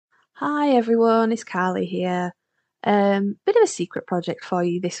Hi everyone, it's Carly here. Bit of a secret project for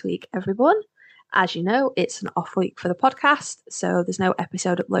you this week, everyone. As you know, it's an off week for the podcast, so there's no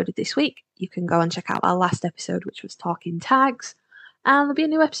episode uploaded this week. You can go and check out our last episode, which was Talking Tags, and there'll be a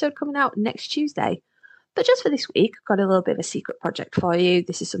new episode coming out next Tuesday. But just for this week, I've got a little bit of a secret project for you.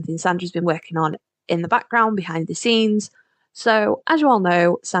 This is something Sandra's been working on in the background, behind the scenes. So, as you all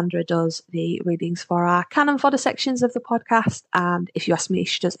know, Sandra does the readings for our canon fodder sections of the podcast, and if you ask me,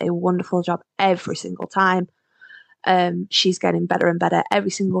 she does a wonderful job every single time. She's getting better and better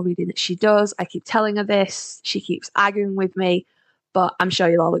every single reading that she does. I keep telling her this, she keeps arguing with me, but I'm sure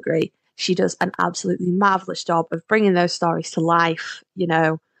you'll all agree. She does an absolutely marvellous job of bringing those stories to life,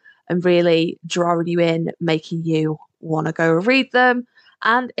 and really drawing you in, making you want to go read them.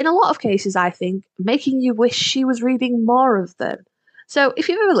 And in a lot of cases, I think, making you wish she was reading more of them. So if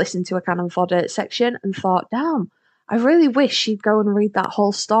you've ever listened to a canon fodder section and thought, damn, I really wish she'd go and read that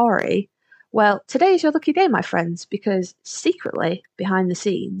whole story, well, today is your lucky day, my friends, because secretly, behind the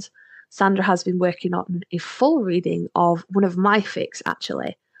scenes, Sandra has been working on a full reading of one of my fics,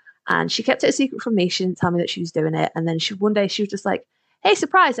 actually. And she kept it a secret from me. She didn't tell me that she was doing it. And then one day she was just like, hey,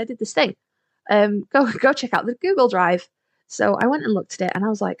 surprise, I did this thing. Go check out the Google Drive. So I went and looked at it and I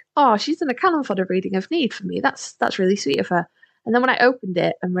was like, oh, she's done a canon fodder reading of Need for me. That's really sweet of her. And then when I opened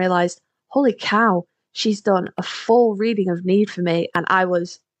it and realised, holy cow, she's done a full reading of Need for me. And I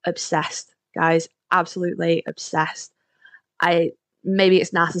was obsessed, guys, absolutely obsessed. Maybe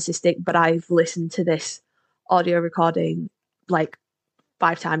it's narcissistic, but I've listened to this audio recording like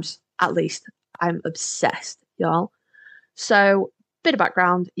 5 times at least. I'm obsessed, y'all. So, bit of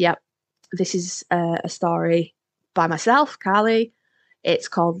background. Yep, this is a story by myself, Carly. It's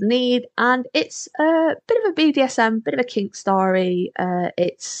called Need, and it's a bit of a BDSM, bit of a kink story.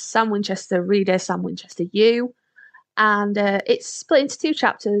 It's Sam Winchester reader, Sam Winchester you, and it's split into 2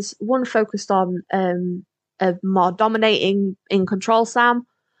 chapters. One focused on a more dominating, in control Sam,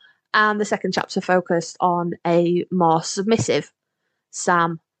 and the second chapter focused on a more submissive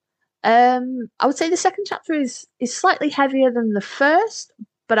Sam. I would say the second chapter is slightly heavier than the first,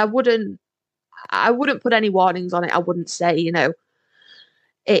 but I wouldn't put any warnings on it. I wouldn't say,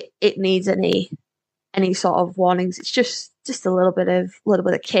 it needs any sort of warnings. It's just a little bit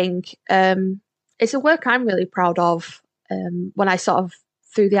of kink. It's a work I'm really proud of. When I sort of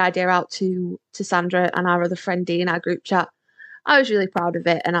threw the idea out to Sandra and our other friend Dee in our group chat, I was really proud of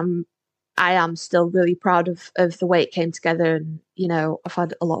it, and I am still really proud of the way it came together. And I've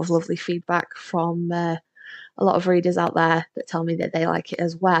had a lot of lovely feedback from a lot of readers out there that tell me that they like it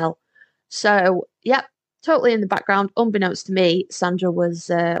as well. So, yep, totally in the background, unbeknownst to me, Sandra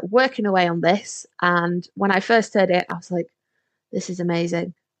was working away on this. And when I first heard it, I was like, this is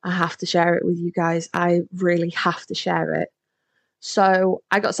amazing. I have to share it with you guys. I really have to share it. So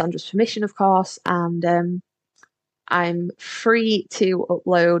I got Sandra's permission, of course, and I'm free to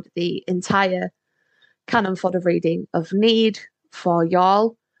upload the entire canon fodder reading of Need for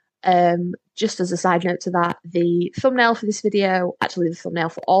y'all. Just as a side note to that, the thumbnail for this video, actually the thumbnail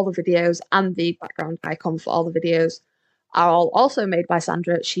for all the videos and the background icon for all the videos are all also made by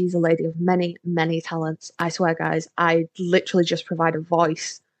Sandra. She's a lady of many, many talents. I swear, guys, I literally just provide a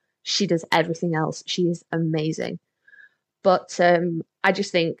voice. She does everything else. She is amazing. But I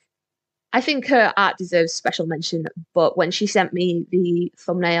think her art deserves special mention. But when she sent me the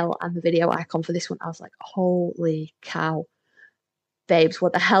thumbnail and the video icon for this one, I was like, holy cow. Babes,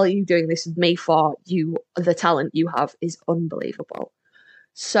 what the hell are you doing this with me for? The talent you have is unbelievable.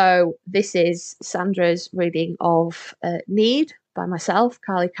 So this is Sandra's reading of Need by myself,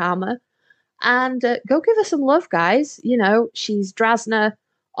 Carly Karma. And go give her some love, guys. She's Drasna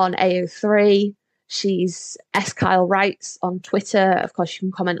on AO3. She's S. Kyle Wrights on Twitter. Of course, you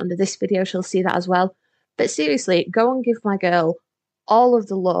can comment under this video. She'll see that as well. But seriously, go and give my girl all of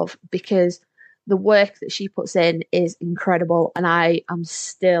the love, because the work that she puts in is incredible, and I am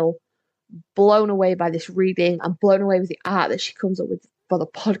still blown away by this reading. I'm blown away with the art that she comes up with for the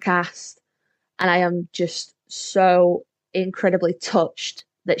podcast, and I am just so incredibly touched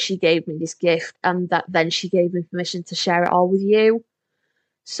that she gave me this gift and that then she gave me permission to share it all with you.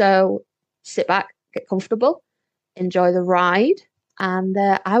 So sit back, get comfortable, enjoy the ride, and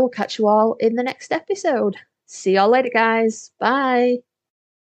I will catch you all in the next episode. See y'all later, guys. Bye.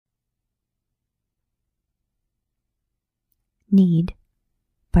 Need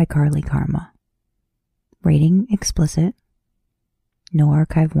by Carly Karma. Rating explicit. No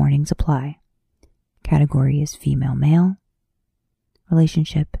archive warnings apply. Category is female male.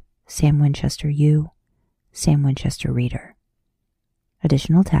 Relationship Sam Winchester you, Sam Winchester reader.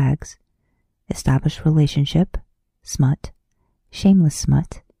 Additional tags: established relationship, smut, shameless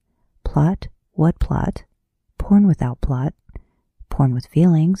smut, Plot? What plot? Porn without plot. Porn with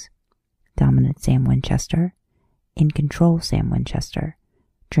feelings. Dominant Sam Winchester. In control Sam Winchester.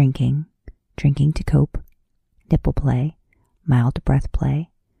 Drinking. Drinking to cope. Nipple play. Mild breath play.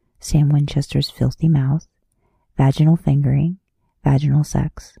 Sam Winchester's filthy mouth. Vaginal fingering. Vaginal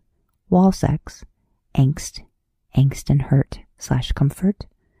sex. Wall sex. Angst. Angst and hurt / comfort.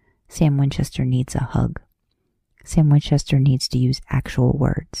 Sam Winchester needs a hug. Sam Winchester needs to use actual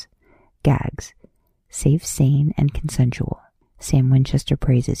words. Gags. Safe, sane, and consensual. Sam Winchester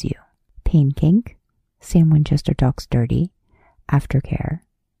praises you. Pain kink. Sam Winchester talks dirty. Aftercare.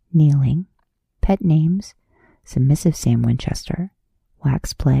 Kneeling. Pet names. Submissive Sam Winchester.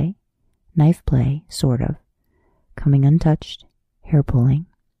 Wax play. Knife play, sort of. Coming untouched. Hair pulling.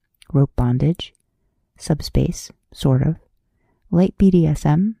 Rope bondage. Subspace, sort of. Light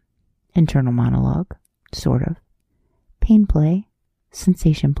BDSM. Internal monologue, sort of. Pain play.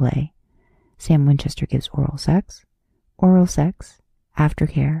 Sensation play. Sam Winchester gives oral sex. Oral sex.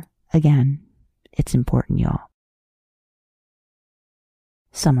 Aftercare. Again, it's important, y'all.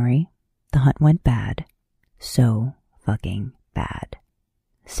 Summary. The hunt went bad. So fucking bad.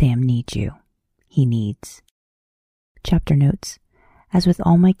 Sam needs you. He needs. Chapter notes. As with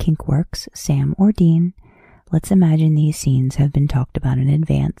all my kink works, Sam or Dean, let's imagine these scenes have been talked about in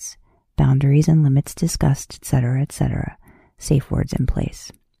advance, boundaries and limits discussed, etc., etc., safe words in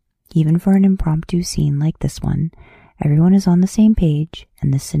place. Even for an impromptu scene like this one, everyone is on the same page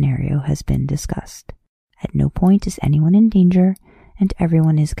and this scenario has been discussed. At no point is anyone in danger and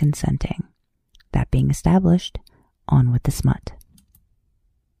everyone is consenting. That being established, on with the smut.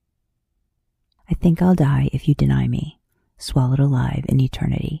 I think I'll die if you deny me. Swallowed alive in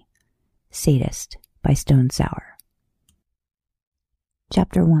eternity. Sadist by Stone Sour.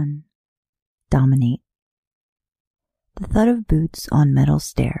 Chapter 1. Dominate. The thud of boots on metal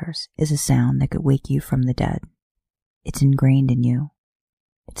stairs is a sound that could wake you from the dead. It's ingrained in you.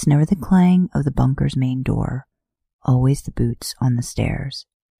 It's never the clang of the bunker's main door, always the boots on the stairs.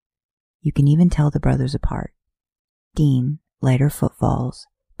 You can even tell the brothers apart. Dean, lighter footfalls,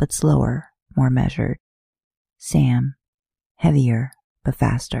 but slower, more measured. Sam, heavier, but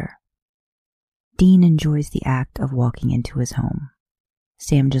faster. Dean enjoys the act of walking into his home.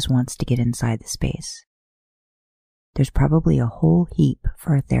 Sam just wants to get inside the space. There's probably a whole heap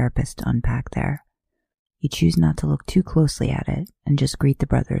for a therapist to unpack there. You choose not to look too closely at it and just greet the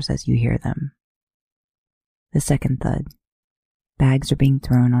brothers as you hear them. The second thud. Bags are being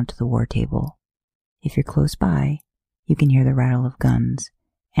thrown onto the war table. If you're close by, you can hear the rattle of guns,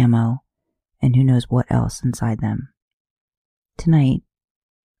 ammo, and who knows what else inside them. Tonight,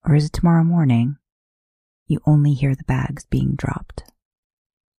 or is it tomorrow morning, you only hear the bags being dropped.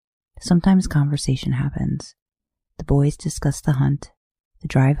 Sometimes conversation happens. The boys discuss the hunt, the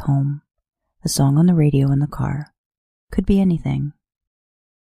drive home, the song on the radio in the car. Could be anything.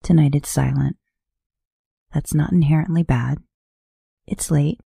 Tonight it's silent. That's not inherently bad. It's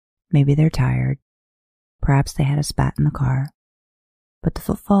late. Maybe they're tired. Perhaps they had a spat in the car. But the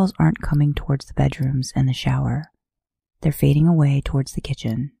footfalls aren't coming towards the bedrooms and the shower. They're fading away towards the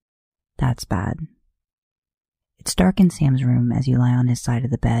kitchen. That's bad. It's dark in Sam's room as you lie on his side of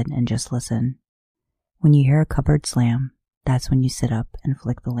the bed and just listen. When you hear a cupboard slam, that's when you sit up and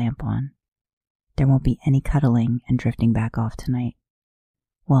flick the lamp on. There won't be any cuddling and drifting back off tonight.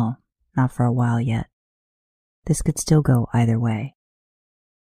 Well, not for a while yet. This could still go either way.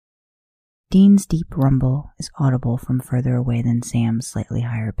 Dean's deep rumble is audible from further away than Sam's slightly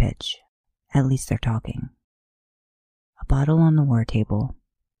higher pitch. At least they're talking. A bottle on the war table.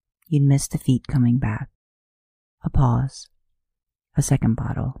 You'd miss the feet coming back. A pause. A second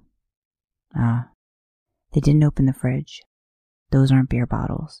bottle. Ah, they didn't open the fridge. Those aren't beer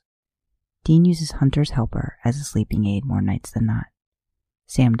bottles. Dean uses Hunter's Helper as a sleeping aid more nights than not.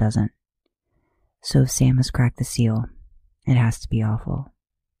 Sam doesn't. So if Sam has cracked the seal, it has to be awful.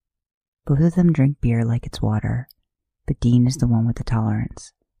 Both of them drink beer like it's water, but Dean is the one with the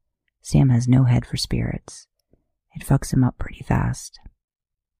tolerance. Sam has no head for spirits. It fucks him up pretty fast.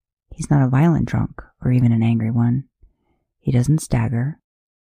 He's not a violent drunk, or even an angry one. He doesn't stagger.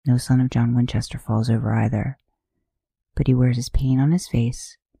 No son of John Winchester falls over either. But he wears his pain on his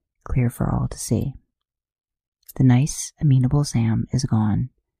face, clear for all to see. The nice, amenable Sam is gone.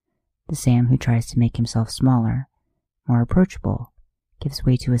 The Sam who tries to make himself smaller, more approachable, gives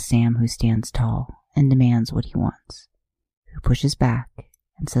way to a Sam who stands tall and demands what he wants, who pushes back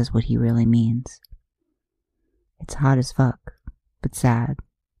and says what he really means. It's hot as fuck, but sad.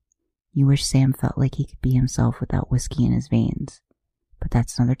 You wish Sam felt like he could be himself without whiskey in his veins, but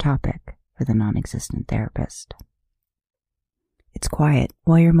that's another topic for the non-existent therapist. It's quiet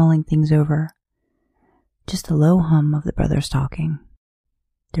while you're mulling things over. Just the low hum of the brothers talking.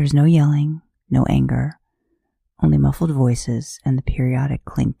 There's no yelling, no anger, only muffled voices and the periodic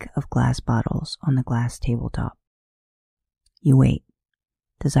clink of glass bottles on the glass tabletop. You wait.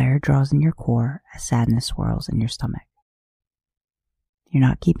 Desire draws in your core as sadness swirls in your stomach. You're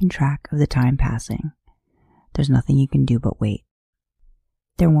not keeping track of the time passing. There's nothing you can do but wait.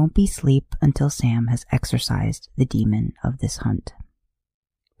 There won't be sleep until Sam has exorcised the demon of this hunt.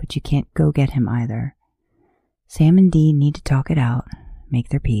 But you can't go get him either. Sam and Dean need to talk it out, make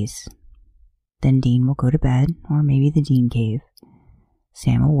their peace. Then Dean will go to bed, or maybe the Dean cave.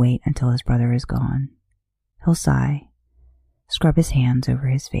 Sam will wait until his brother is gone. He'll sigh, scrub his hands over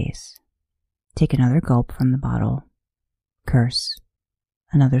his face, take another gulp from the bottle, curse,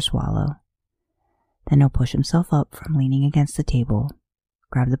 another swallow. Then he'll push himself up from leaning against the table,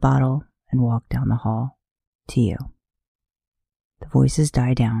 grab the bottle, and walk down the hall to you. The voices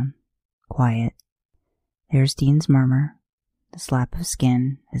die down, quiet. There's Dean's murmur, the slap of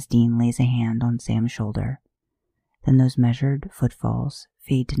skin as Dean lays a hand on Sam's shoulder. Then those measured footfalls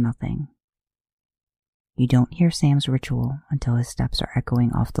fade to nothing. You don't hear Sam's ritual until his steps are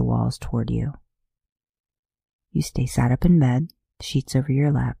echoing off the walls toward you. You stay sat up in bed, sheets over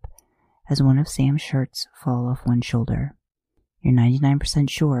your lap, as one of Sam's shirts fall off one shoulder. You're 99%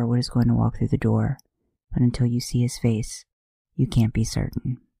 sure what is going to walk through the door, but until you see his face, you can't be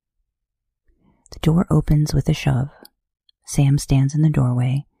certain. The door opens with a shove. Sam stands in the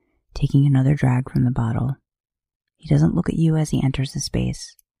doorway, taking another drag from the bottle. He doesn't look at you as he enters the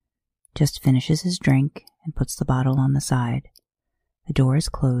space, just finishes his drink and puts the bottle on the side. The door is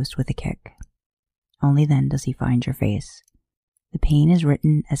closed with a kick. Only then does he find your face. The pain is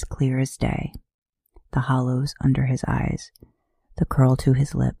written as clear as day. The hollows under his eyes, the curl to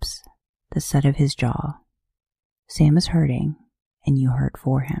his lips, the set of his jaw. Sam is hurting, and you hurt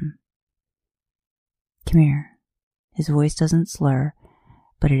for him. Come here. His voice doesn't slur,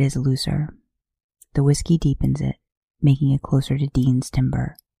 but it is looser. The whiskey deepens it, making it closer to Dean's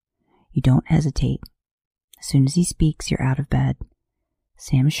timbre. You don't hesitate. As soon as he speaks, you're out of bed.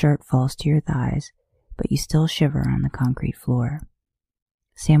 Sam's shirt falls to your thighs, but you still shiver on the concrete floor.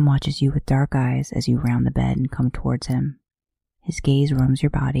 Sam watches you with dark eyes as you round the bed and come towards him. His gaze roams your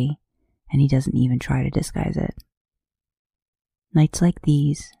body, and he doesn't even try to disguise it. Nights like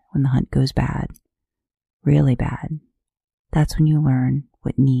these, when the hunt goes bad, really bad, that's when you learn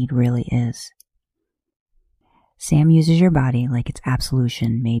what need really is. Sam uses your body like it's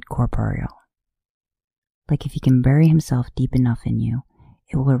absolution made corporeal. Like if he can bury himself deep enough in you,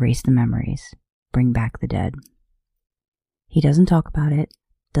 it will erase the memories, bring back the dead. He doesn't talk about it,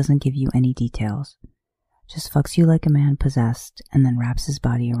 doesn't give you any details, just fucks you like a man possessed and then wraps his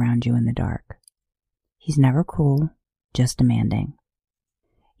body around you in the dark. He's never cruel, just demanding.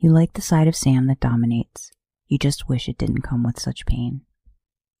 You like the side of Sam that dominates. You just wish it didn't come with such pain.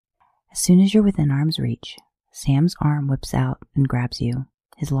 As soon as you're within arm's reach, Sam's arm whips out and grabs you,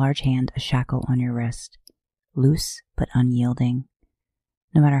 his large hand a shackle on your wrist, loose but unyielding.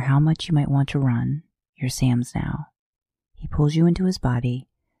 No matter how much you might want to run, you're Sam's now. He pulls you into his body,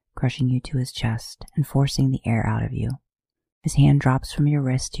 crushing you to his chest and forcing the air out of you. His hand drops from your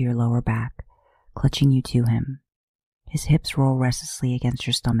wrist to your lower back, clutching you to him. His hips roll restlessly against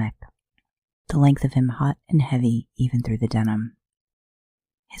your stomach, the length of him hot and heavy even through the denim.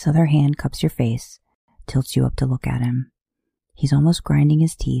 His other hand cups your face, tilts you up to look at him. He's almost grinding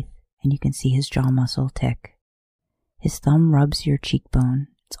his teeth, and you can see his jaw muscle tick. His thumb rubs your cheekbone.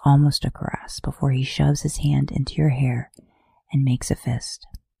 It's almost a caress before he shoves his hand into your hair and makes a fist.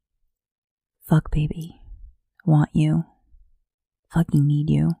 Fuck, baby. Want you. Fucking need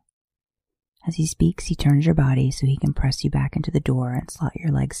you. As he speaks, he turns your body so he can press you back into the door and slot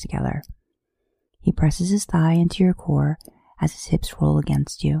your legs together. He presses his thigh into your core as his hips roll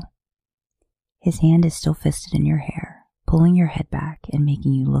against you. His hand is still fisted in your hair, pulling your head back and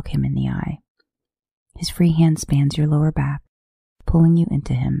making you look him in the eye. His free hand spans your lower back, pulling you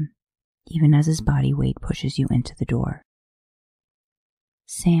into him, even as his body weight pushes you into the door.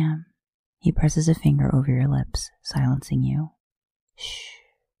 Sam, he presses a finger over your lips, silencing you. Shh,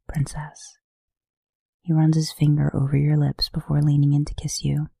 princess. He runs his finger over your lips before leaning in to kiss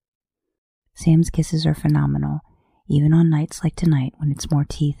you. Sam's kisses are phenomenal, even on nights like tonight when it's more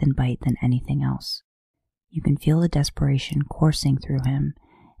teeth and bite than anything else. You can feel the desperation coursing through him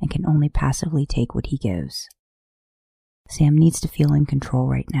and can only passively take what he gives. Sam needs to feel in control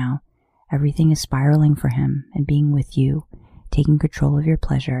right now. Everything is spiraling for him, and being with you, taking control of your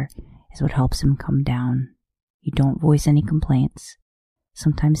pleasure, is what helps him come down. You don't voice any complaints.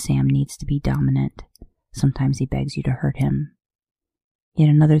 Sometimes Sam needs to be dominant. Sometimes he begs you to hurt him. Yet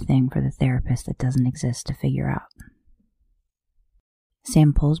another thing for the therapist that doesn't exist to figure out.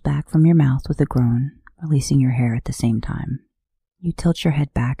 Sam pulls back from your mouth with a groan, releasing your hair at the same time. You tilt your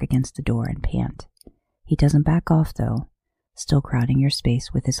head back against the door and pant. He doesn't back off, though, still crowding your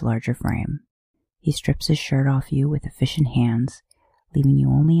space with his larger frame. He strips his shirt off you with efficient hands, leaving you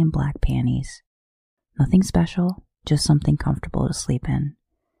only in black panties. Nothing special, just something comfortable to sleep in.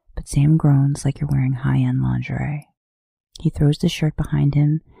 But Sam groans like you're wearing high-end lingerie. He throws the shirt behind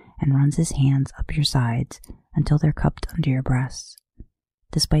him and runs his hands up your sides until they're cupped under your breasts.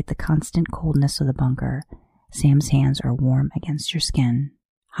 Despite the constant coldness of the bunker, Sam's hands are warm against your skin,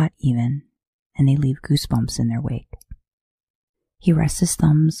 hot even, and they leave goosebumps in their wake. He rests his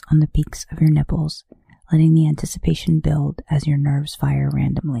thumbs on the peaks of your nipples, letting the anticipation build as your nerves fire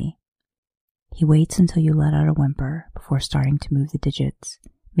randomly. He waits until you let out a whimper before starting to move the digits,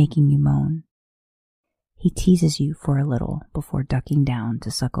 making you moan. He teases you for a little before ducking down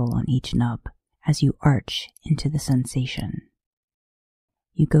to suckle on each nub as you arch into the sensation.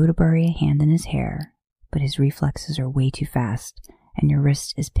 You go to bury a hand in his hair, but his reflexes are way too fast and your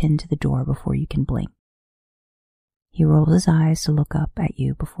wrist is pinned to the door before you can blink. He rolls his eyes to look up at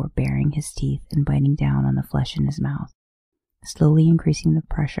you before baring his teeth and biting down on the flesh in his mouth, slowly increasing the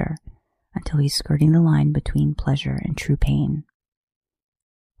pressure until he's skirting the line between pleasure and true pain,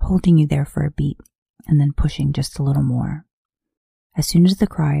 holding you there for a beat and then pushing just a little more. As soon as the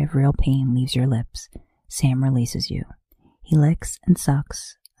cry of real pain leaves your lips, Sam releases you. He licks and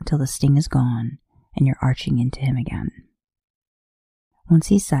sucks until the sting is gone and you're arching into him again. Once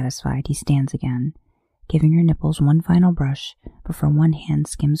he's satisfied, he stands again, giving your nipples one final brush before one hand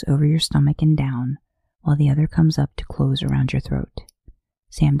skims over your stomach and down, while the other comes up to close around your throat.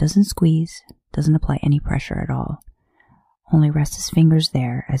 Sam doesn't squeeze, doesn't apply any pressure at all, only rests his fingers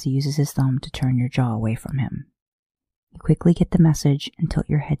there as he uses his thumb to turn your jaw away from him. You quickly get the message and tilt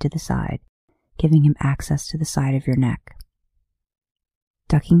your head to the side, giving him access to the side of your neck.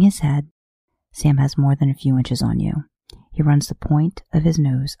 Ducking his head, Sam has more than a few inches on you. He runs the point of his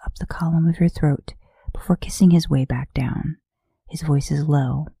nose up the column of your throat before kissing his way back down. His voice is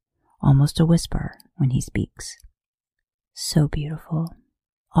low, almost a whisper when he speaks. So beautiful.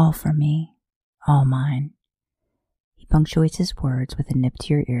 All for me. All mine. He punctuates his words with a nip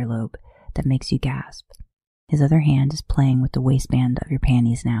to your earlobe that makes you gasp. His other hand is playing with the waistband of your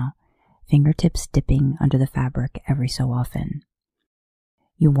panties now, fingertips dipping under the fabric every so often.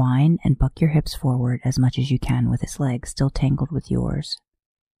 You whine and buck your hips forward as much as you can with his legs still tangled with yours.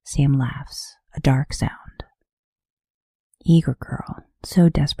 Sam laughs, a dark sound. Eager girl, so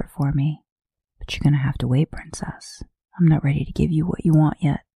desperate for me. But you're gonna have to wait, princess. I'm not ready to give you what you want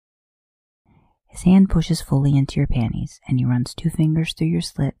yet. His hand pushes fully into your panties, and he runs 2 fingers through your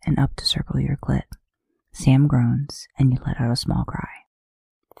slit and up to circle your clit. Sam groans, and you let out a small cry.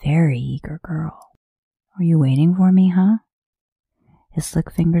 Very eager girl. Were you waiting for me, huh? His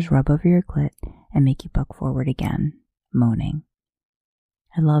slick fingers rub over your clit and make you buck forward again, moaning.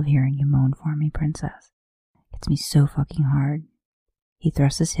 I love hearing you moan for me, princess. Gets me so fucking hard. He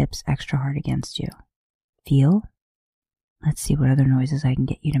thrusts his hips extra hard against you. Feel? Let's see what other noises I can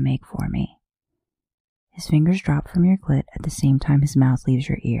get you to make for me. His fingers drop from your clit at the same time his mouth leaves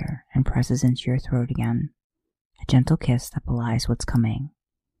your ear and presses into your throat again. A gentle kiss that belies what's coming.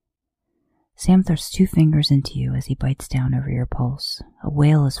 Sam thrusts 2 fingers into you as he bites down over your pulse. A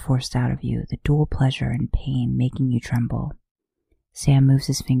wail is forced out of you, the dual pleasure and pain making you tremble. Sam moves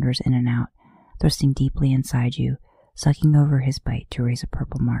his fingers in and out, thrusting deeply inside you, sucking over his bite to raise a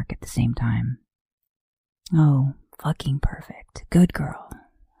purple mark at the same time. Oh, fucking perfect. Good girl.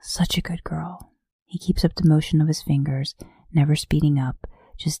 Such a good girl. He keeps up the motion of his fingers, never speeding up,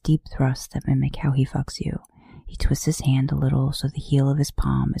 just deep thrusts that mimic how he fucks you. He twists his hand a little so the heel of his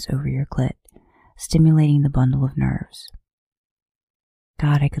palm is over your clit, stimulating the bundle of nerves.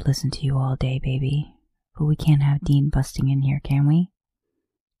 God, I could listen to you all day, baby, but we can't have Dean busting in here, can we?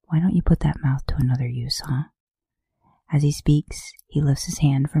 Why don't you put that mouth to another use, huh? As he speaks, he lifts his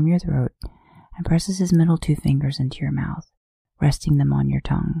hand from your throat and presses his middle 2 fingers into your mouth, resting them on your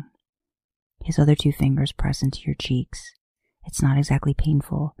tongue. His other 2 fingers press into your cheeks. It's not exactly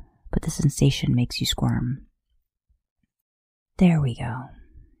painful, but the sensation makes you squirm. There we go.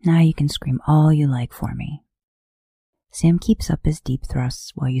 Now you can scream all you like for me. Sam keeps up his deep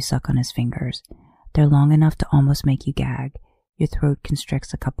thrusts while you suck on his fingers. They're long enough to almost make you gag. Your throat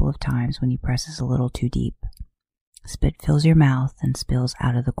constricts a couple of times when he presses a little too deep. Spit fills your mouth and spills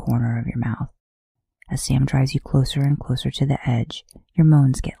out of the corner of your mouth. As Sam drives you closer and closer to the edge, your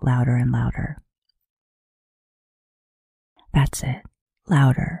moans get louder and louder. That's it.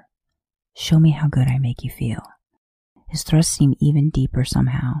 Louder. Show me how good I make you feel. His thrusts seem even deeper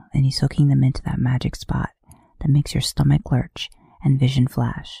somehow, and he's hooking them into that magic spot that makes your stomach lurch and vision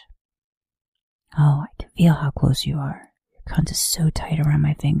flash. Oh, I can feel how close you are. Your cunt is so tight around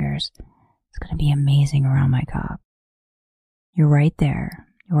my fingers. It's gonna be amazing around my cock. You're right there.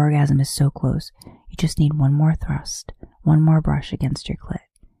 Your orgasm is so close. You just need one more thrust, one more brush against your clit.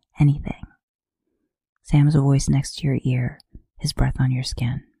 Anything. Sam's voice next to your ear, his breath on your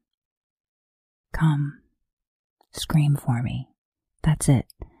skin. Come. Scream for me. That's it.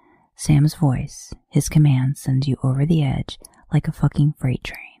 Sam's voice, his command sends you over the edge like a fucking freight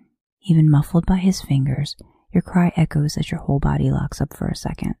train. Even muffled by his fingers, your cry echoes as your whole body locks up for a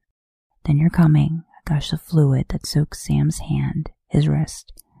second. Then you're coming, a gush of fluid that soaks Sam's hand, his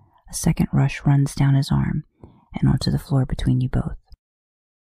wrist. A second rush runs down his arm and onto the floor between you both.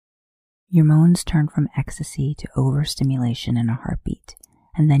 Your moans turn from ecstasy to overstimulation in a heartbeat,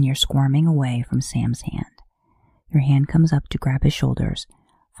 and then you're squirming away from Sam's hand. Your hand comes up to grab his shoulders,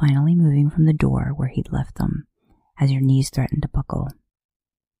 finally moving from the door where he'd left them, as your knees threaten to buckle.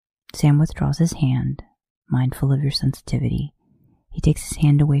 Sam withdraws his hand, mindful of your sensitivity. He takes his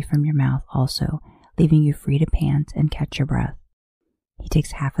hand away from your mouth also, leaving you free to pant and catch your breath. He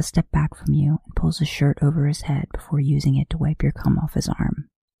takes half a step back from you and pulls his shirt over his head before using it to wipe your cum off his arm.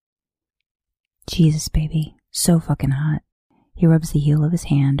 Jesus, baby, so fucking hot. He rubs the heel of his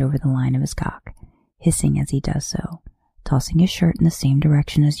hand over the line of his cock, hissing as he does so. Tossing his shirt in the same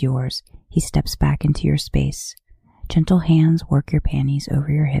direction as yours, he steps back into your space. Gentle hands work your panties over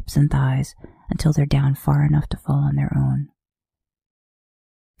your hips and thighs until they're down far enough to fall on their own.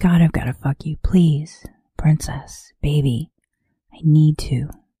 God, I've gotta fuck you, please. Princess, baby, I need to.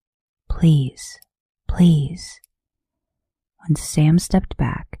 Please, please. When Sam stepped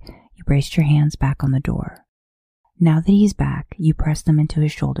back, you braced your hands back on the door. Now that he's back, you press them into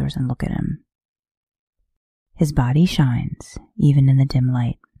his shoulders and look at him. His body shines, even in the dim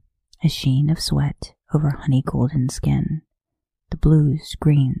light, a sheen of sweat over honey golden skin. The blues,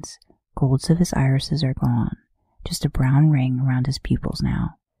 greens, golds of his irises are gone, just a brown ring around his pupils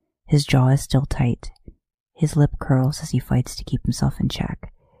now. His jaw is still tight. His lip curls as he fights to keep himself in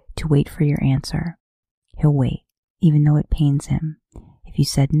check, to wait for your answer. He'll wait, even though it pains him. If you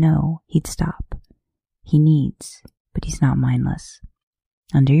said no, he'd stop. He needs, but he's not mindless.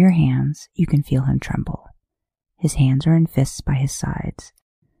 Under your hands, you can feel him tremble. His hands are in fists by his sides.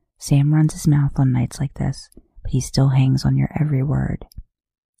 Sam runs his mouth on nights like this, but he still hangs on your every word.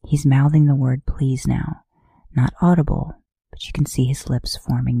 He's mouthing the word please now, not audible, but you can see his lips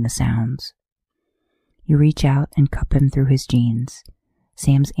forming the sounds. You reach out and cup him through his jeans.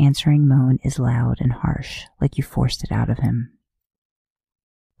 Sam's answering moan is loud and harsh, like you forced it out of him.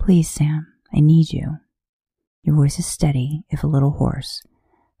 Please, Sam, I need you. Your voice is steady, if a little hoarse,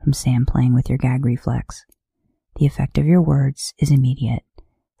 from Sam playing with your gag reflex. The effect of your words is immediate.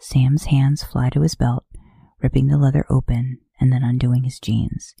 Sam's hands fly to his belt, ripping the leather open and then undoing his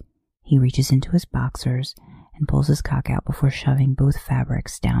jeans. He reaches into his boxers and pulls his cock out before shoving both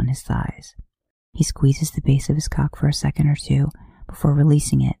fabrics down his thighs. He squeezes the base of his cock for a second or two before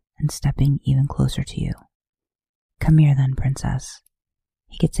releasing it and stepping even closer to you. Come here then, princess.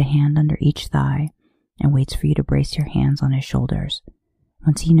 He gets a hand under each thigh and waits for you to brace your hands on his shoulders.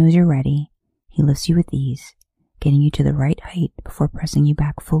 Once he knows you're ready, he lifts you with ease, getting you to the right height before pressing you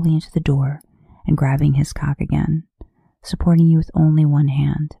back fully into the door and grabbing his cock again, supporting you with only one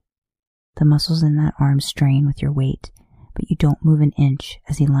hand. The muscles in that arm strain with your weight, but you don't move an inch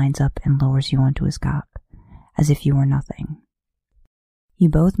as he lines up and lowers you onto his cock, as if you were nothing. You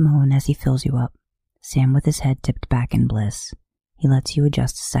both moan as he fills you up, Sam with his head tipped back in bliss. He lets you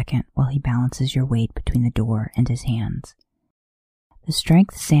adjust a second while he balances your weight between the door and his hands. The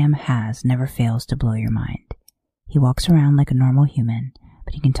strength Sam has never fails to blow your mind. He walks around like a normal human,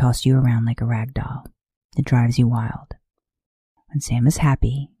 but he can toss you around like a rag doll. It drives you wild. When Sam is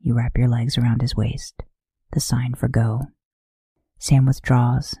happy, you wrap your legs around his waist, the sign for go. Sam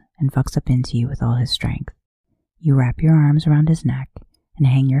withdraws and fucks up into you with all his strength. You wrap your arms around his neck and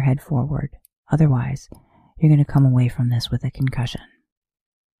hang your head forward. Otherwise, you're going to come away from this with a concussion.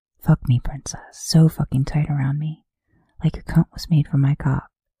 Fuck me, princess, so fucking tight around me, like your cunt was made for my cock.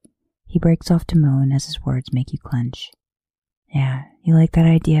 He breaks off to moan as his words make you clench. Yeah, you like that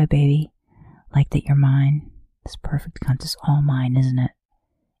idea, baby? Like that you're mine? This perfect cunt is all mine, isn't it?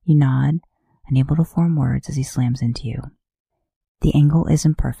 You nod, unable to form words as he slams into you. The angle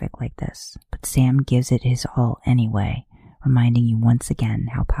isn't perfect like this, but Sam gives it his all anyway, reminding you once again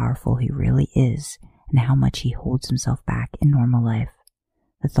how powerful he really is and how much he holds himself back in normal life.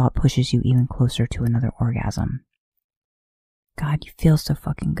 The thought pushes you even closer to another orgasm. God, you feel so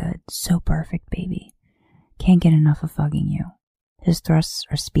fucking good. So perfect, baby. Can't get enough of fucking you. His thrusts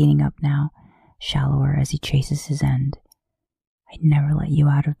are speeding up now, shallower as he chases his end. I'd never let you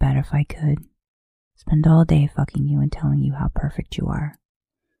out of bed if I could. Spend all day fucking you and telling you how perfect you are.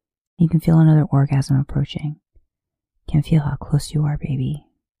 You can feel another orgasm approaching. Can feel how close you are, baby.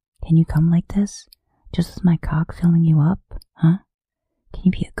 Can you come like this? Just with my cock filling you up? Huh? Can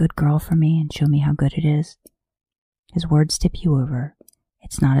you be a good girl for me and show me how good it is? His words tip you over.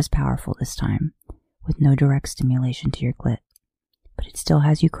 It's not as powerful this time, with no direct stimulation to your clit, but it still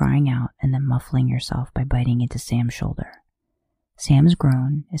has you crying out and then muffling yourself by biting into Sam's shoulder. Sam's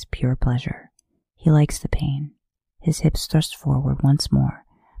groan is pure pleasure. He likes the pain. His hips thrust forward once more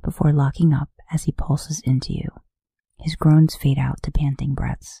before locking up as he pulses into you. His groans fade out to panting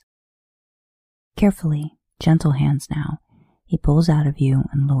breaths. Carefully, gentle hands now, he pulls out of you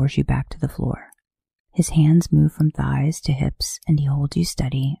and lowers you back to the floor. His hands move from thighs to hips and he holds you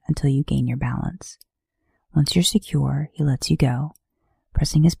steady until you gain your balance. Once you're secure, he lets you go,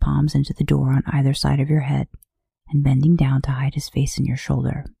 pressing his palms into the door on either side of your head and bending down to hide his face in your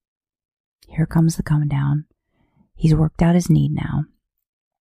shoulder. Here comes the come down. He's worked out his need now,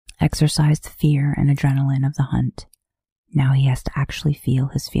 exercised the fear and adrenaline of the hunt. Now he has to actually feel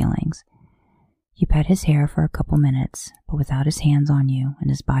his feelings. You pet his hair for a couple minutes, but without his hands on you and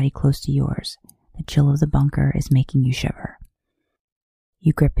his body close to yours, the chill of the bunker is making you shiver.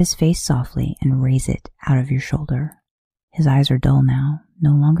 You grip his face softly and raise it out of your shoulder. His eyes are dull now,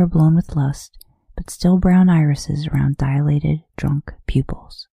 no longer blown with lust, but still brown irises around dilated, drunk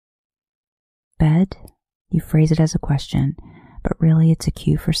pupils. Bed? You phrase it as a question, but really it's a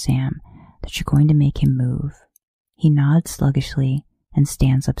cue for Sam that you're going to make him move. He nods sluggishly and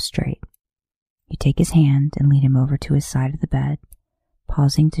stands up straight. You take his hand and lead him over to his side of the bed,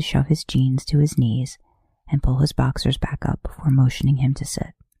 pausing to shove his jeans to his knees and pull his boxers back up before motioning him to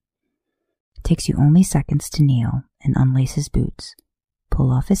sit. It takes you only seconds to kneel and unlace his boots,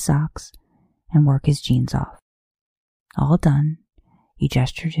 pull off his socks, and work his jeans off. All done, you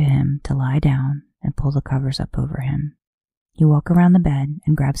gesture to him to lie down and pull the covers up over him. You walk around the bed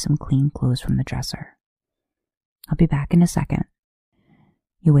and grab some clean clothes from the dresser. I'll be back in a second.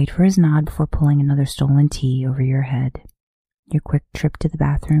 You wait for his nod before pulling another stolen tea over your head. Your quick trip to the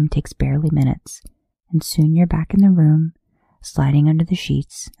bathroom takes barely minutes, and soon you're back in the room, sliding under the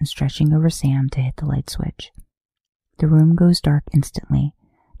sheets and stretching over Sam to hit the light switch. The room goes dark instantly,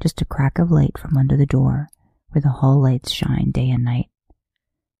 just a crack of light from under the door, where the hall lights shine day and night.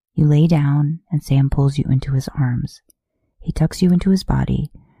 You lay down, and Sam pulls you into his arms. He tucks you into his body,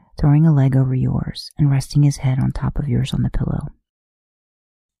 throwing a leg over yours and resting his head on top of yours on the pillow.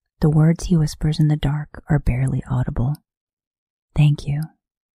 The words he whispers in the dark are barely audible. Thank you.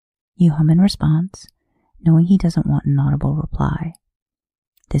 You hum in response, knowing he doesn't want an audible reply.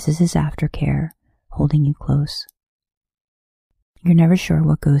 This is his aftercare, holding you close. You're never sure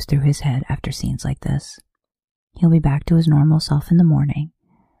what goes through his head after scenes like this. He'll be back to his normal self in the morning,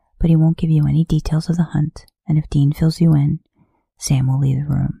 but he won't give you any details of the hunt, and if Dean fills you in, Sam will leave the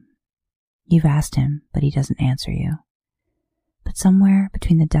room. You've asked him, but he doesn't answer you. But somewhere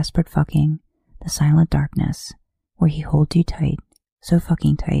between the desperate fucking, the silent darkness, where he holds you tight, so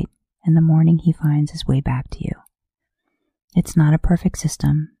fucking tight, in the morning he finds his way back to you. It's not a perfect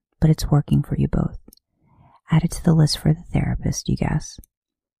system, but it's working for you both. Add it to the list for the therapist, you guess.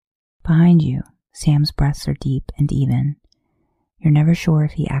 Behind you, Sam's breaths are deep and even. You're never sure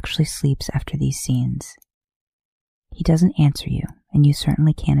if he actually sleeps after these scenes. He doesn't answer you, and you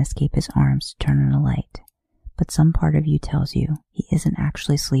certainly can't escape his arms to turn on a light, but some part of you tells you he isn't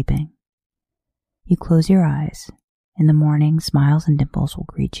actually sleeping. You close your eyes. In the morning, smiles and dimples will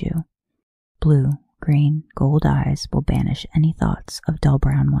greet you. Blue, green, gold eyes will banish any thoughts of dull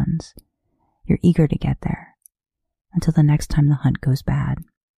brown ones. You're eager to get there, until the next time the hunt goes bad,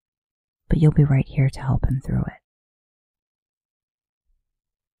 but you'll be right here to help him through it.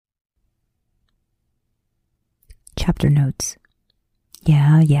 Chapter notes.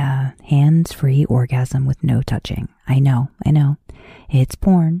 Yeah, hands-free orgasm with no touching. I know. It's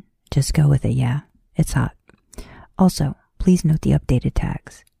porn. Just go with it, yeah. It's hot. Also, please note the updated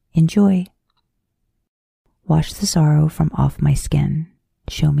tags. Enjoy. Wash the sorrow from off my skin.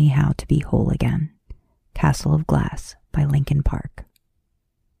 Show me how to be whole again. Castle of Glass by Linkin Park.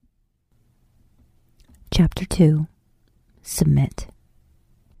 Chapter 2. Submit.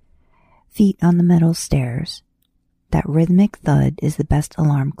 Feet on the metal stairs. That rhythmic thud is the best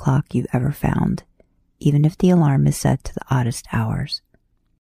alarm clock you've ever found, even if the alarm is set to the oddest hours.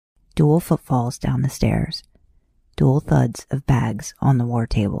 Dual footfalls down the stairs. Dual thuds of bags on the war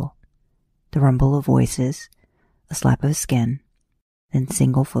table. The rumble of voices, a slap of skin, then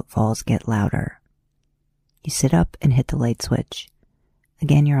single footfalls get louder. You sit up and hit the light switch.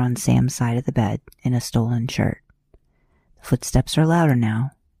 Again, you're on Sam's side of the bed in a stolen shirt. The footsteps are louder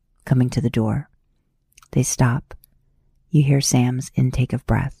now, coming to the door. They stop. You hear Sam's intake of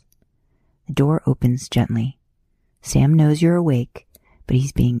breath. The door opens gently. Sam knows you're awake, but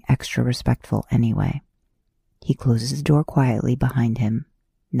he's being extra respectful anyway. He closes the door quietly behind him,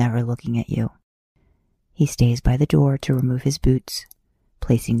 never looking at you. He stays by the door to remove his boots,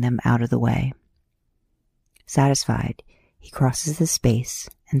 placing them out of the way. Satisfied, he crosses the space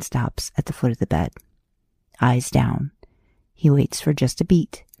and stops at the foot of the bed. Eyes down, he waits for just a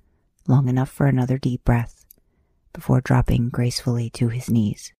beat, long enough for another deep breath, before dropping gracefully to his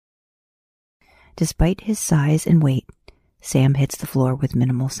knees. Despite his size and weight, Sam hits the floor with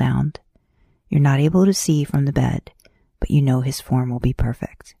minimal sound. You're not able to see from the bed, but you know his form will be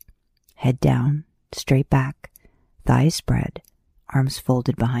perfect. Head down, straight back, thighs spread, arms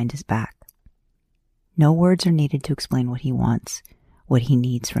folded behind his back. No words are needed to explain what he wants, what he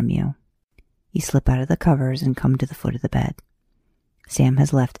needs from you. You slip out of the covers and come to the foot of the bed. Sam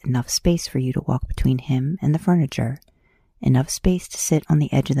has left enough space for you to walk between him and the furniture, enough space to sit on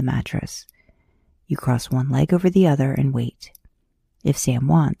the edge of the mattress. You cross one leg over the other and wait. If Sam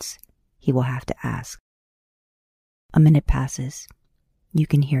wants, he will have to ask. A minute passes. You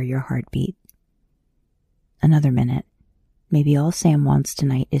can hear your heartbeat. Another minute. Maybe all Sam wants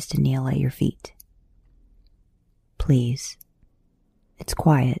tonight is to kneel at your feet. Please. It's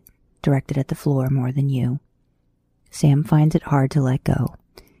quiet, directed at the floor more than you. Sam finds it hard to let go,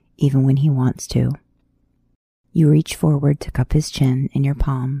 even when he wants to. You reach forward to cup his chin in your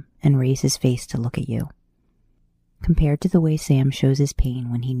palm and raise his face to look at you. Compared to the way Sam shows his pain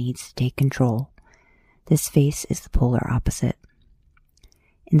when he needs to take control, this face is the polar opposite.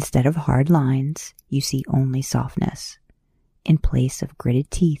 Instead of hard lines, you see only softness. In place of gritted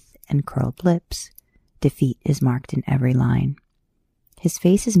teeth and curled lips, defeat is marked in every line. His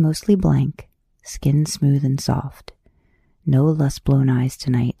face is mostly blank, skin smooth and soft. No lust-blown eyes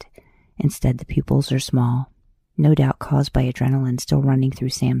tonight. Instead, the pupils are small, no doubt caused by adrenaline still running through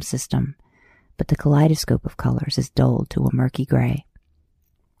Sam's system, but the kaleidoscope of colors is dulled to a murky gray.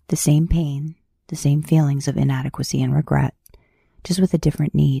 The same pain, the same feelings of inadequacy and regret, just with a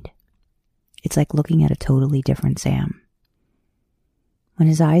different need. It's like looking at a totally different Sam. When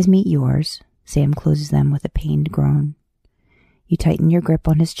his eyes meet yours, Sam closes them with a pained groan. You tighten your grip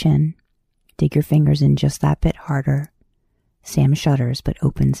on his chin, dig your fingers in just that bit harder. Sam shudders but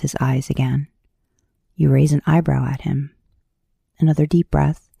opens his eyes again. You raise an eyebrow at him. Another deep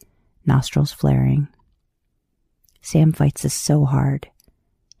breath, nostrils flaring. Sam fights this so hard.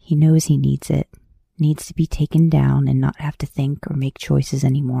 He knows he needs it, needs to be taken down and not have to think or make choices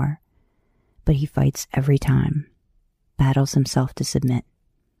anymore. But he fights every time, battles himself to submit.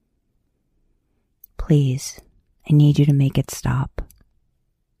 Please, I need you to make it stop.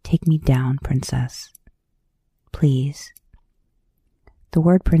 Take me down, princess. Please. The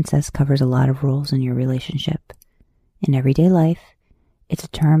word princess covers a lot of roles in your relationship. In everyday life, it's a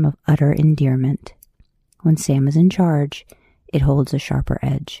term of utter endearment. When Sam is in charge, it holds a sharper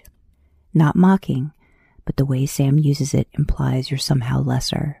edge. Not mocking, but the way Sam uses it implies you're somehow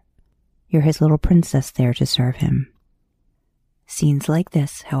lesser. You're his little princess there to serve him. Scenes like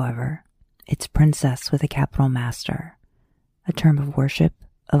this, however, it's princess with a capital master, a term of worship,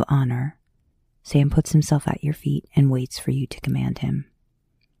 of honor. Sam puts himself at your feet and waits for you to command him.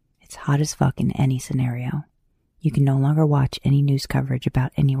 It's hot as fuck in any scenario. You can no longer watch any news coverage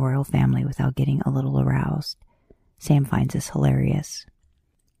about any royal family without getting a little aroused. Sam finds this hilarious.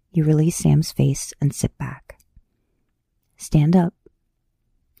 You release Sam's face and sit back. Stand up.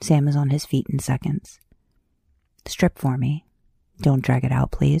 Sam is on his feet in seconds. Strip for me. Don't drag it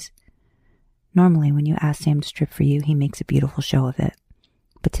out, please. Normally, when you ask Sam to strip for you, he makes a beautiful show of it.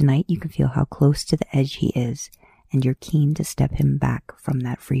 But tonight, you can feel how close to the edge he is, and you're keen to step him back from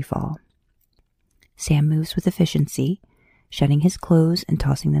that free fall. Sam moves with efficiency, shedding his clothes and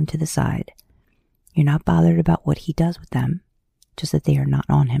tossing them to the side. You're not bothered about what he does with them, just that they are not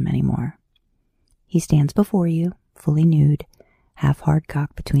on him anymore. He stands before you, fully nude, half hard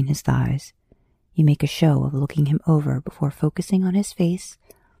cocked between his thighs. You make a show of looking him over before focusing on his face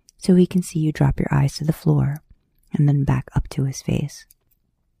so he can see you drop your eyes to the floor and then back up to his face.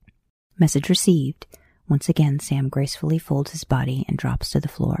 Message received. Once again, Sam gracefully folds his body and drops to the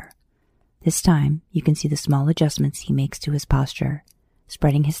floor. This time, you can see the small adjustments he makes to his posture,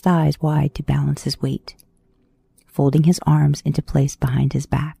 spreading his thighs wide to balance his weight, folding his arms into place behind his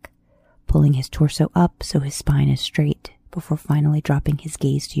back, pulling his torso up so his spine is straight before finally dropping his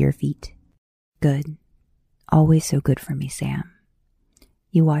gaze to your feet. Good. Always so good for me, Sam.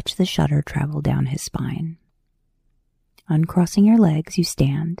 You watch the shudder travel down his spine. Uncrossing your legs, you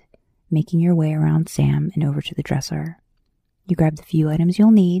stand, making your way around Sam and over to the dresser. You grab the few items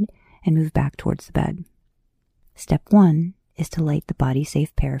you'll need and move back towards the bed. Step 1 is to light the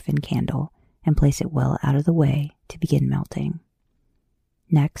body-safe paraffin candle and place it well out of the way to begin melting.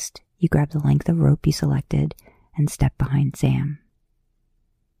 Next, you grab the length of rope you selected and step behind Sam.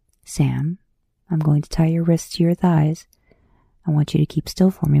 Sam, I'm going to tie your wrists to your thighs. I want you to keep still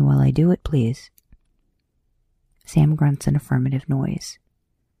for me while I do it, please. Sam grunts an affirmative noise.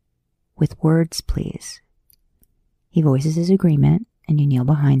 With words, please. He voices his agreement, and you kneel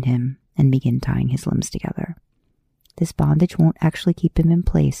behind him and begin tying his limbs together. This bondage won't actually keep him in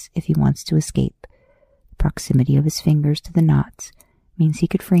place if he wants to escape. The proximity of his fingers to the knots means he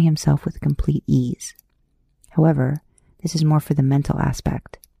could free himself with complete ease. However, this is more for the mental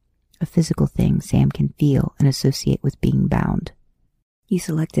aspect, a physical thing Sam can feel and associate with being bound. You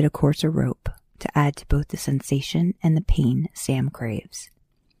selected a coarser rope to add to both the sensation and the pain Sam craves.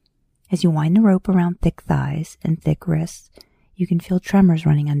 As you wind the rope around thick thighs and thick wrists, you can feel tremors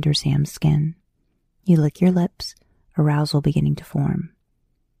running under Sam's skin. You lick your lips, arousal beginning to form.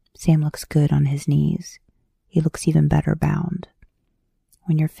 Sam looks good on his knees. He looks even better bound.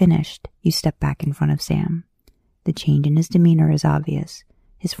 When you're finished, you step back in front of Sam. The change in his demeanor is obvious.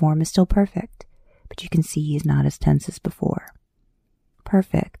 His form is still perfect, but you can see he's not as tense as before.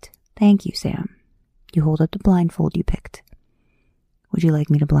 Perfect. Thank you, Sam. You hold up the blindfold you picked. Would you like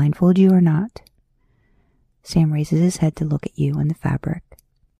me to blindfold you or not? Sam raises his head to look at you and the fabric.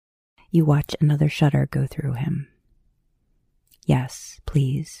 You watch another shudder go through him. Yes,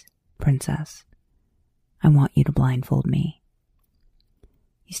 please, princess. I want you to blindfold me.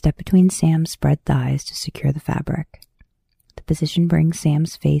 You step between Sam's spread thighs to secure the fabric. The position brings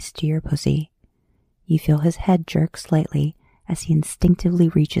Sam's face to your pussy. You feel his head jerk slightly as he instinctively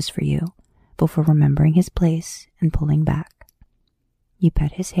reaches for you, before remembering his place and pulling back. You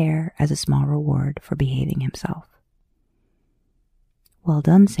pet his hair as a small reward for behaving himself. Well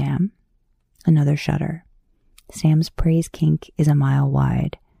done, Sam. Another shudder. Sam's praise kink is a mile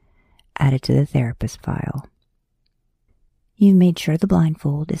wide, added to the therapist file. You've made sure the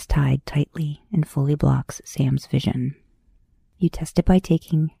blindfold is tied tightly and fully blocks Sam's vision. You test it by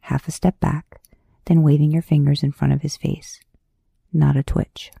taking half a step back, then waving your fingers in front of his face. Not a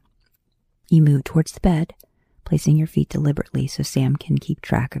twitch. You move towards the bed, placing your feet deliberately so Sam can keep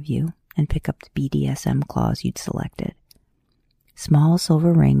track of you and pick up the BDSM claws you'd selected. Small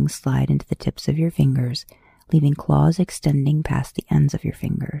silver rings slide into the tips of your fingers, leaving claws extending past the ends of your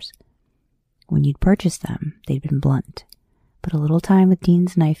fingers. When you'd purchased them, they'd been blunt, but a little time with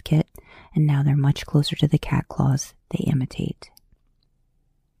Dean's knife kit, and now they're much closer to the cat claws they imitate.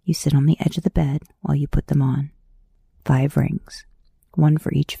 You sit on the edge of the bed while you put them on. 5 rings, 1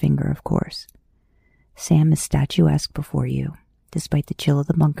 for each finger, of course. Sam is statuesque before you. Despite the chill of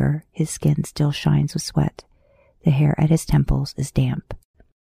the bunker, his skin still shines with sweat. The hair at his temples is damp.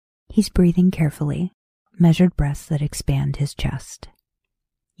 He's breathing carefully, measured breaths that expand his chest.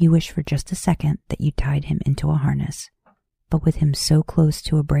 You wish for just a second that you tied him into a harness, but with him so close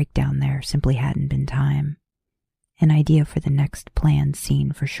to a breakdown there simply hadn't been time. An idea for the next planned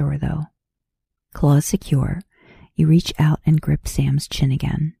scene for sure, though. Claws secure, you reach out and grip Sam's chin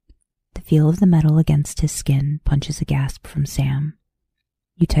again. The feel of the metal against his skin punches a gasp from Sam.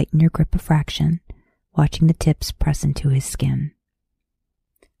 You tighten your grip a fraction, watching the tips press into his skin.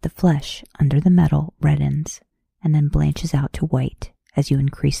 The flesh under the metal reddens and then blanches out to white as you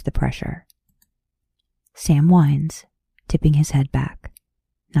increase the pressure. Sam whines, tipping his head back,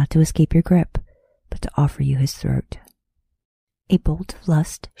 not to escape your grip, but to offer you his throat. A bolt of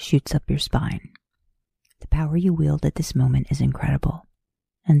lust shoots up your spine. The power you wield at this moment is incredible,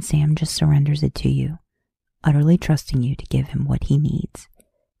 and Sam just surrenders it to you, utterly trusting you to give him what he needs,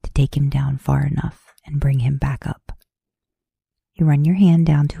 to take him down far enough and bring him back up. You run your hand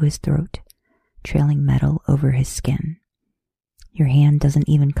down to his throat, trailing metal over his skin. Your hand doesn't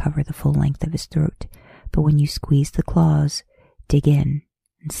even cover the full length of his throat, but when you squeeze the claws, dig in,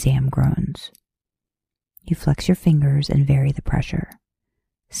 and Sam groans. You flex your fingers and vary the pressure.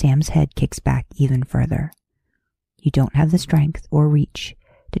 Sam's head kicks back even further. You don't have the strength or reach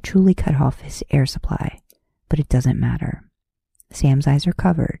to truly cut off his air supply, but it doesn't matter. Sam's eyes are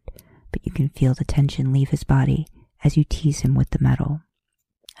covered, but you can feel the tension leave his body as you tease him with the metal.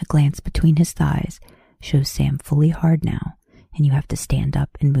 A glance between his thighs shows Sam fully hard now, and you have to stand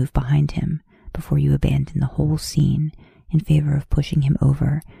up and move behind him before you abandon the whole scene in favor of pushing him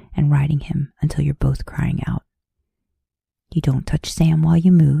over and riding him until you're both crying out. You don't touch Sam while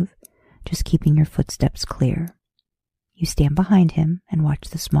you move, just keeping your footsteps clear. You stand behind him and watch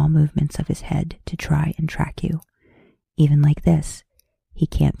the small movements of his head to try and track you. Even like this, he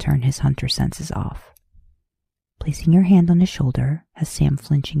can't turn his hunter senses off. Placing your hand on his shoulder has Sam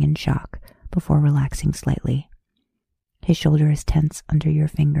flinching in shock before relaxing slightly. His shoulder is tense under your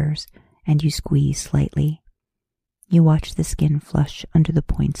fingers, and you squeeze slightly. You watch the skin flush under the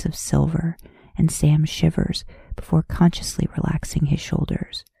points of silver, and Sam shivers before consciously relaxing his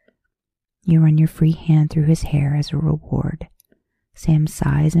shoulders. You run your free hand through his hair as a reward. Sam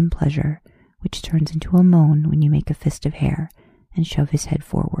sighs in pleasure, which turns into a moan when you make a fist of hair and shove his head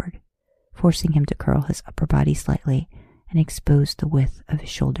forward, forcing him to curl his upper body slightly and expose the width of his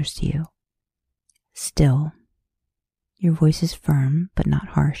shoulders to you. Still, your voice is firm but not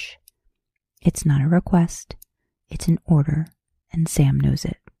harsh. It's not a request, it's an order, and Sam knows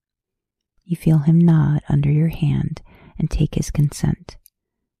it. You feel him nod under your hand and take his consent.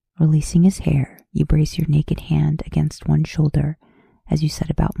 Releasing his hair, you brace your naked hand against one shoulder as you set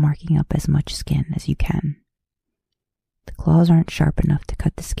about marking up as much skin as you can. The claws aren't sharp enough to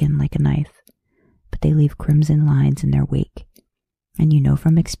cut the skin like a knife, but they leave crimson lines in their wake, and you know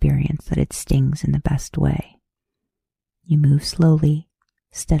from experience that it stings in the best way. You move slowly,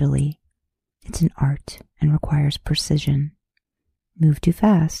 steadily. It's an art and requires precision. Move too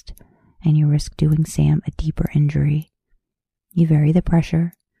fast, and you risk doing Sam a deeper injury. You vary the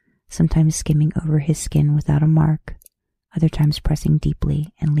pressure, sometimes skimming over his skin without a mark, other times pressing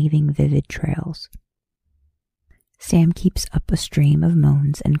deeply and leaving vivid trails. Sam keeps up a stream of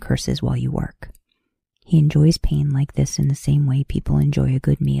moans and curses while you work. He enjoys pain like this in the same way people enjoy a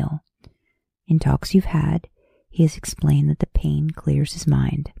good meal. In talks you've had, he has explained that the pain clears his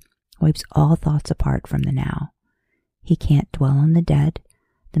mind, wipes all thoughts apart from the now. He can't dwell on the dead,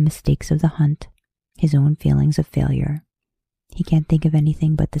 the mistakes of the hunt, his own feelings of failure. He can't think of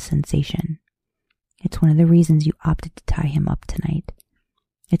anything but the sensation. It's one of the reasons you opted to tie him up tonight.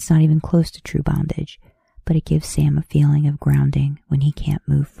 It's not even close to true bondage, but it gives Sam a feeling of grounding when he can't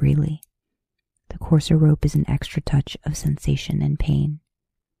move freely. The coarser rope is an extra touch of sensation and pain.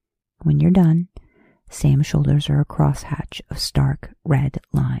 When you're done, Sam's shoulders are a crosshatch of stark red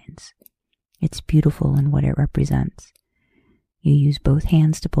lines. It's beautiful in what it represents. You use both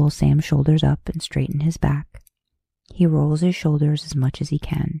hands to pull Sam's shoulders up and straighten his back. He rolls his shoulders as much as he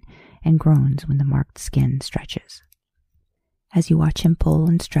can and groans when the marked skin stretches. As you watch him pull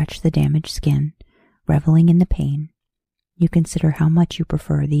and stretch the damaged skin, reveling in the pain, you consider how much you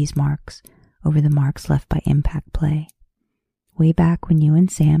prefer these marks over the marks left by impact play. Way back when you and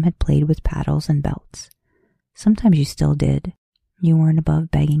Sam had played with paddles and belts. Sometimes you still did. You weren't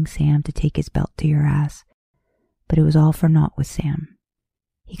above begging Sam to take his belt to your ass, but it was all for naught with Sam.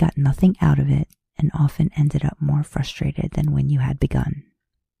 He got nothing out of it and often ended up more frustrated than when you had begun.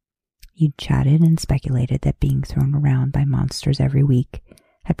 You'd chatted and speculated that being thrown around by monsters every week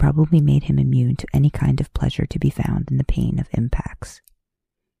had probably made him immune to any kind of pleasure to be found in the pain of impacts.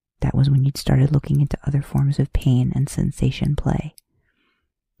 That was when you'd started looking into other forms of pain and sensation play.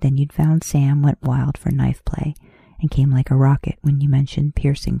 Then you'd found Sam went wild for knife play and came like a rocket when you mentioned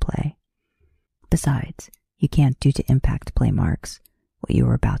piercing play. Besides, you can't do to impact play marks what you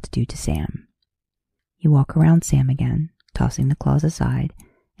were about to do to Sam. You walk around Sam again, tossing the claws aside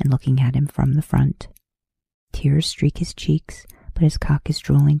and looking at him from the front. Tears streak his cheeks, but his cock is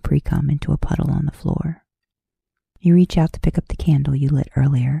drooling pre-cum into a puddle on the floor. You reach out to pick up the candle you lit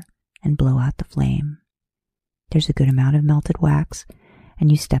earlier and blow out the flame. There's a good amount of melted wax,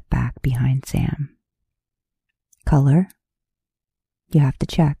 and you step back behind Sam. Color? You have to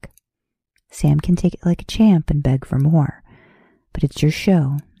check. Sam can take it like a champ and beg for more, but it's your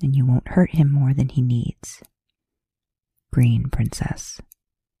show, and you won't hurt him more than he needs. Green, princess.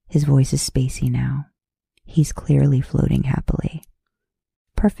 His voice is spacey now. He's clearly floating happily.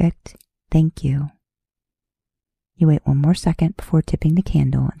 Perfect. Thank you. You wait one more second before tipping the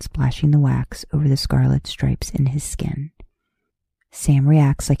candle and splashing the wax over the scarlet stripes in his skin. Sam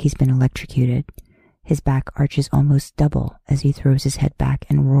reacts like he's been electrocuted. His back arches almost double as he throws his head back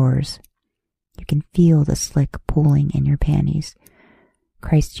and roars. You can feel the slick pooling in your panties.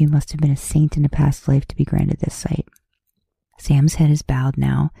 Christ, you must have been a saint in a past life to be granted this sight. Sam's head is bowed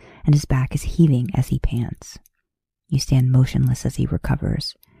now, and his back is heaving as he pants. You stand motionless as he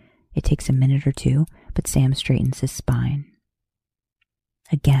recovers. It takes a minute or two, but Sam straightens his spine.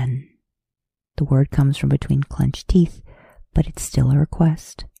 Again. The word comes from between clenched teeth, but it's still a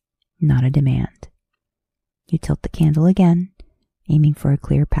request, not a demand. You tilt the candle again, aiming for a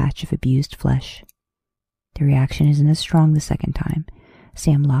clear patch of abused flesh. The reaction isn't as strong the second time.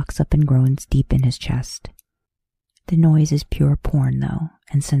 Sam locks up and groans deep in his chest. The noise is pure porn, though,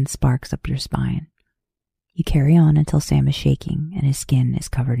 and sends sparks up your spine. You carry on until Sam is shaking and his skin is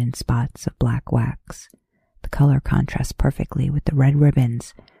covered in spots of black wax. The color contrasts perfectly with the red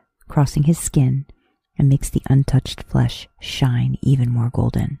ribbons crossing his skin and makes the untouched flesh shine even more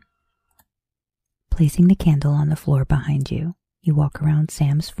golden. Placing the candle on the floor behind you, you walk around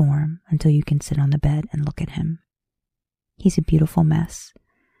Sam's form until you can sit on the bed and look at him. He's a beautiful mess.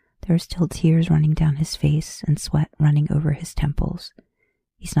 There are still tears running down his face and sweat running over his temples.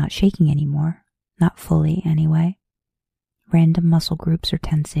 He's not shaking anymore, not fully anyway. Random muscle groups are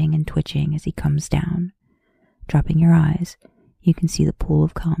tensing and twitching as he comes down. Dropping your eyes, you can see the pool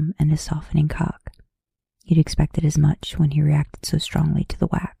of cum and his softening cock. You'd expected as much when he reacted so strongly to the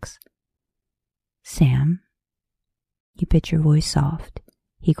wax. Sam? You pitch your voice soft.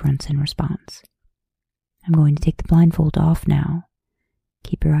 He grunts in response. I'm going to take the blindfold off now.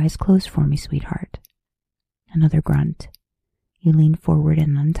 Keep your eyes closed for me, sweetheart. Another grunt. You lean forward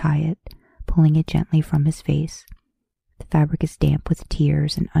and untie it, pulling it gently from his face. The fabric is damp with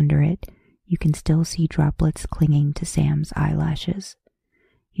tears, and under it, you can still see droplets clinging to Sam's eyelashes.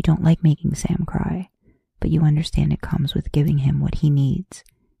 You don't like making Sam cry, but you understand it comes with giving him what he needs,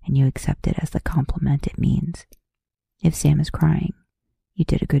 and you accept it as the compliment it means. If Sam is crying, you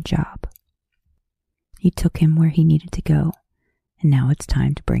did a good job. You took him where he needed to go, and now it's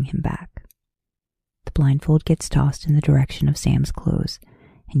time to bring him back. The blindfold gets tossed in the direction of Sam's clothes,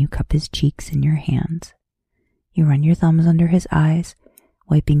 and you cup his cheeks in your hands. You run your thumbs under his eyes,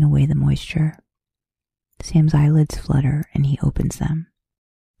 wiping away the moisture. Sam's eyelids flutter, and he opens them.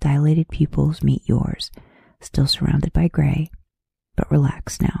 Dilated pupils meet yours, still surrounded by gray, but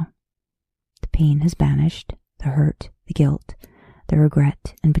relaxed now. The pain has vanished, the hurt, the guilt, the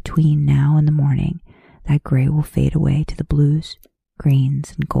regret, and between now and the morning, that gray will fade away to the blues,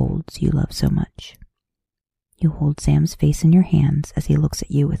 greens, and golds you love so much. You hold Sam's face in your hands as he looks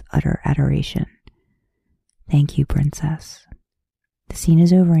at you with utter adoration. Thank you, princess. The scene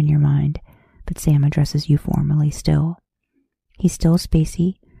is over in your mind, but Sam addresses you formally still. He's still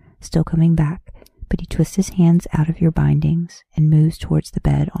spacey, still coming back, but he twists his hands out of your bindings and moves towards the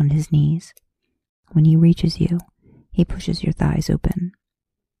bed on his knees. When he reaches you, he pushes your thighs open.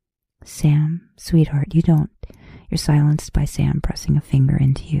 Sam, sweetheart, you don't. You're silenced by Sam pressing a finger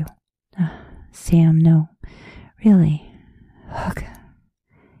into you. Sam, no. Really. Ugh.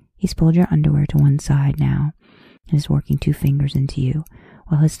 He's pulled your underwear to one side now and is working two fingers into you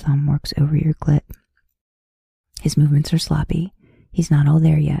while his thumb works over your clit. His movements are sloppy. He's not all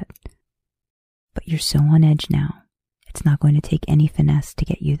there yet. But you're so on edge now. It's not going to take any finesse to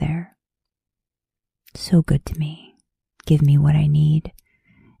get you there. So good to me. Give me what I need.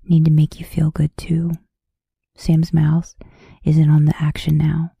 Need to make you feel good too. Sam's mouth is in on the action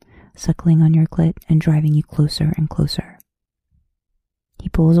now, suckling on your clit and driving you closer and closer. He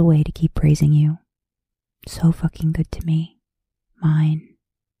pulls away to keep praising you. So fucking good to me. Mine.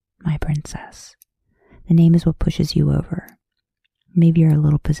 My princess. The name is what pushes you over. Maybe you're a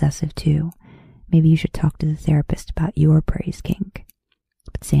little possessive too. Maybe you should talk to the therapist about your praise kink.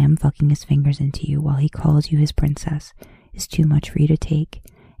 But Sam fucking his fingers into you while he calls you his princess is too much for you to take,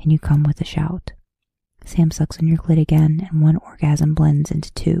 and you come with a shout. Sam sucks on your clit again, and one orgasm blends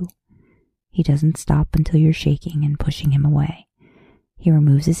into two. He doesn't stop until you're shaking and pushing him away. He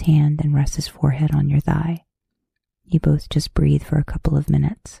removes his hand and rests his forehead on your thigh. You both just breathe for a couple of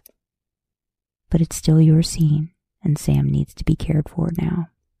minutes. But it's still your scene, and Sam needs to be cared for now.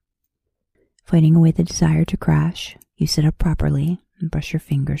 Fighting away the desire to crash, you sit up properly and brush your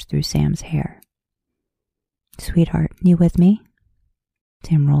fingers through Sam's hair. Sweetheart, you with me?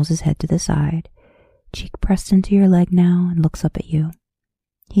 Sam rolls his head to the side, cheek pressed into your leg now, and looks up at you.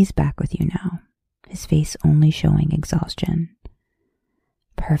 He's back with you now, his face only showing exhaustion.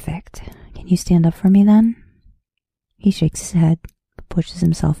 Perfect. Can you stand up for me then? He shakes his head, but pushes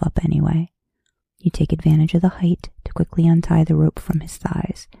himself up anyway. You take advantage of the height to quickly untie the rope from his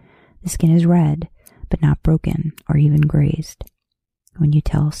thighs. The skin is red, but not broken or even grazed. When you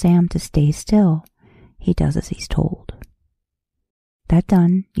tell Sam to stay still, he does as he's told. That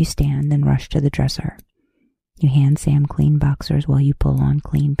done, you stand and rush to the dresser. You hand Sam clean boxers while you pull on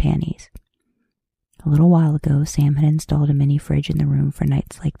clean panties. A little while ago, Sam had installed a mini fridge in the room for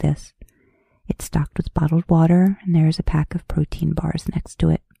nights like this. It's stocked with bottled water, and there is a pack of protein bars next to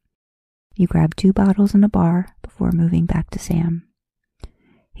it. You grab 2 bottles and a bar before moving back to Sam.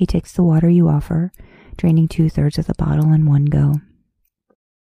 He takes the water you offer, draining 2/3 of the bottle in one go.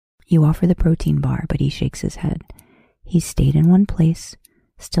 You offer the protein bar, but he shakes his head. He's stayed in one place,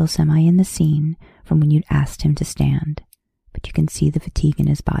 still semi in the scene from when you'd asked him to stand, but you can see the fatigue in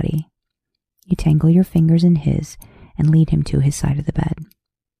his body. You tangle your fingers in his and lead him to his side of the bed.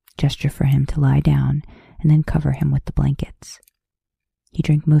 Gesture for him to lie down and then cover him with the blankets. You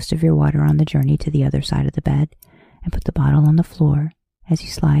drink most of your water on the journey to the other side of the bed and put the bottle on the floor as you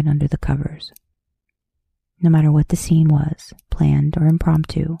slide under the covers. No matter what the scene was, planned or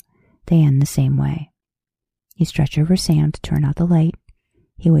impromptu, they end the same way. You stretch over Sam to turn out the light.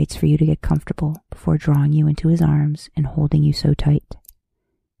 He waits for you to get comfortable before drawing you into his arms and holding you so tight.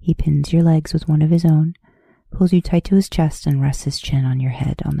 He pins your legs with one of his own, pulls you tight to his chest, and rests his chin on your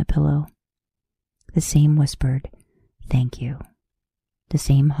head on the pillow. The same whispered, "Thank you." The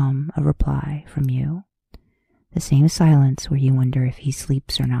same hum of reply from you. The same silence where you wonder if he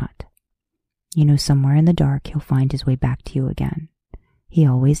sleeps or not. You know somewhere in the dark he'll find his way back to you again. He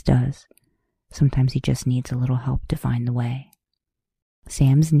always does. Sometimes he just needs a little help to find the way.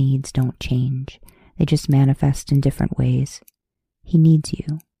 Sam's needs don't change. They just manifest in different ways. He needs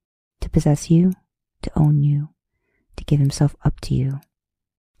you, to possess you, to own you, to give himself up to you,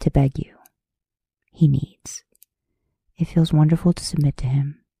 to beg you. He needs. It feels wonderful to submit to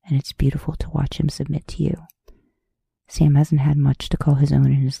him, and it's beautiful to watch him submit to you. Sam hasn't had much to call his own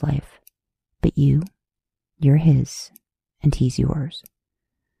in his life, but you're his, and he's yours.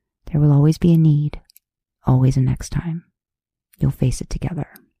 There will always be a need, always a next time. You'll face it together.